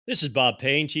This is Bob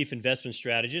Payne, Chief Investment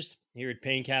Strategist here at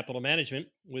Payne Capital Management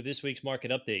with this week's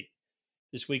market update.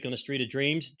 This week on the Street of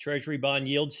Dreams, Treasury bond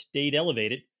yields stayed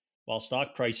elevated while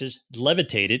stock prices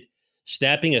levitated,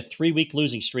 snapping a 3 week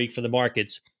losing streak for the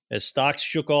markets as stocks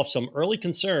shook off some early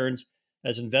concerns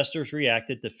as investors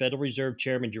reacted to Federal Reserve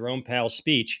Chairman Jerome Powell's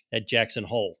speech at Jackson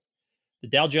Hole. The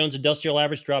Dow Jones Industrial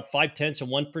Average dropped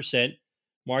 0.5%,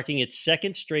 marking its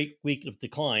second straight week of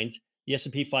declines. The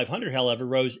S&P 500, however,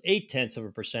 rose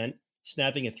 0.8%,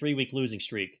 snapping a 3 week losing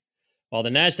streak, while the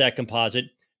Nasdaq Composite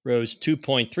rose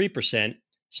 2.3%,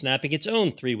 snapping its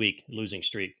own 3 week losing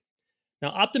streak. Now,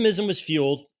 optimism was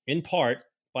fueled in part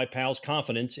by Powell's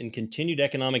confidence in continued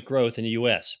economic growth in the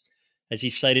U.S., as he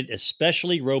cited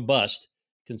especially robust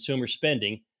consumer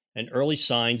spending and early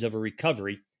signs of a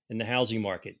recovery in the housing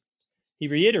market. He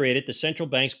reiterated the central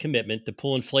bank's commitment to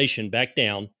pull inflation back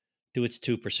down to its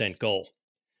 2% goal.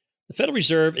 The Federal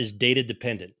Reserve is data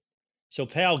dependent, so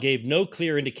Powell gave no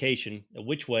clear indication of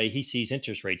which way he sees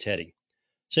interest rates heading,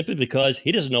 simply because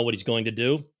he doesn't know what he's going to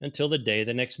do until the day of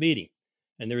the next meeting.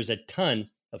 And there is a ton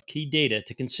of key data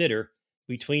to consider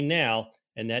between now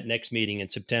and that next meeting in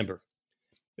September.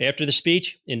 After the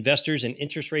speech, investors in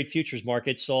interest rate futures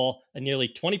markets saw a nearly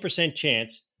 20%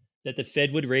 chance that the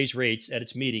Fed would raise rates at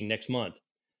its meeting next month,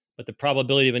 but the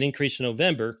probability of an increase in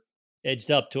November edged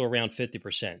up to around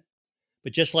 50%.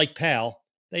 But just like Powell,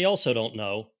 they also don't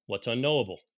know what's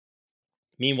unknowable.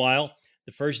 Meanwhile,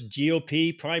 the first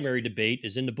GOP primary debate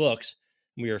is in the books,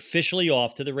 and we are officially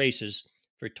off to the races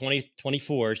for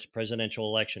 2024's presidential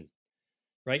election.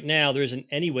 Right now, there isn't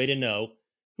any way to know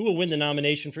who will win the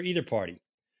nomination for either party,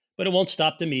 but it won't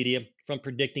stop the media from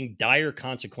predicting dire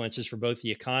consequences for both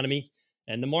the economy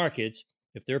and the markets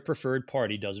if their preferred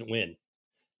party doesn't win,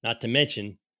 not to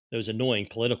mention those annoying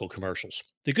political commercials.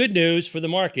 The good news for the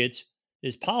markets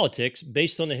is politics,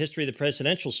 based on the history of the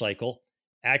presidential cycle,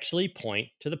 actually point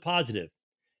to the positive.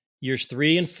 Years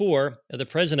 3 and 4 of the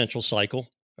presidential cycle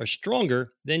are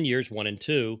stronger than years 1 and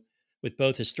 2, with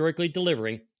both historically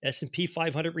delivering S&P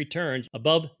 500 returns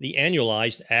above the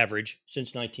annualized average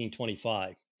since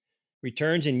 1925.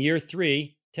 Returns in year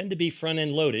 3 tend to be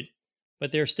front-end loaded,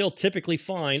 but they're still typically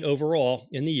fine overall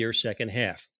in the year's second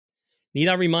half. Need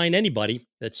I remind anybody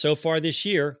that so far this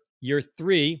year, year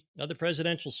 3 of the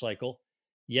presidential cycle,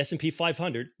 the S&P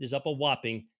 500 is up a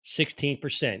whopping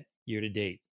 16% year to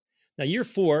date. Now, year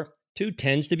 4 too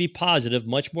tends to be positive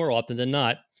much more often than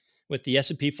not, with the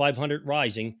S&P 500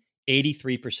 rising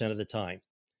 83% of the time.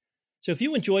 So if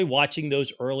you enjoy watching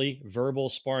those early verbal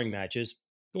sparring matches,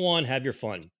 go on, have your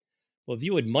fun. Well, if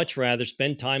you would much rather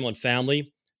spend time on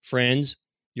family, friends,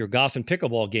 your golf and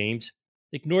pickleball games,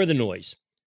 ignore the noise.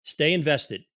 Stay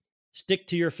invested. Stick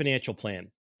to your financial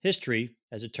plan. History,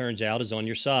 as it turns out, is on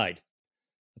your side.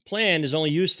 A plan is only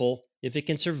useful if it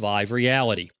can survive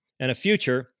reality, and a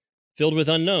future filled with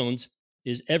unknowns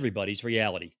is everybody's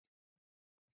reality.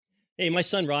 Hey, my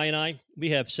son Ryan and we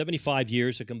have 75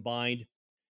 years of combined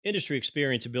industry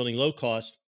experience in building low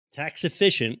cost, tax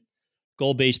efficient,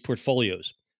 goal based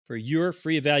portfolios. For your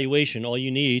free evaluation, all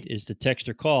you need is to text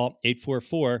or call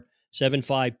 844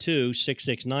 752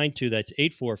 6692. That's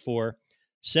 844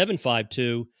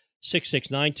 752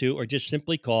 6692, or just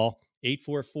simply call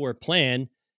 844 PLAN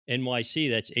NYC.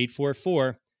 That's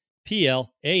 844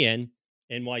 PLAN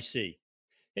NYC.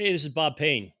 Hey, this is Bob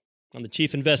Payne. I'm the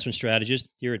Chief Investment Strategist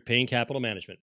here at Payne Capital Management.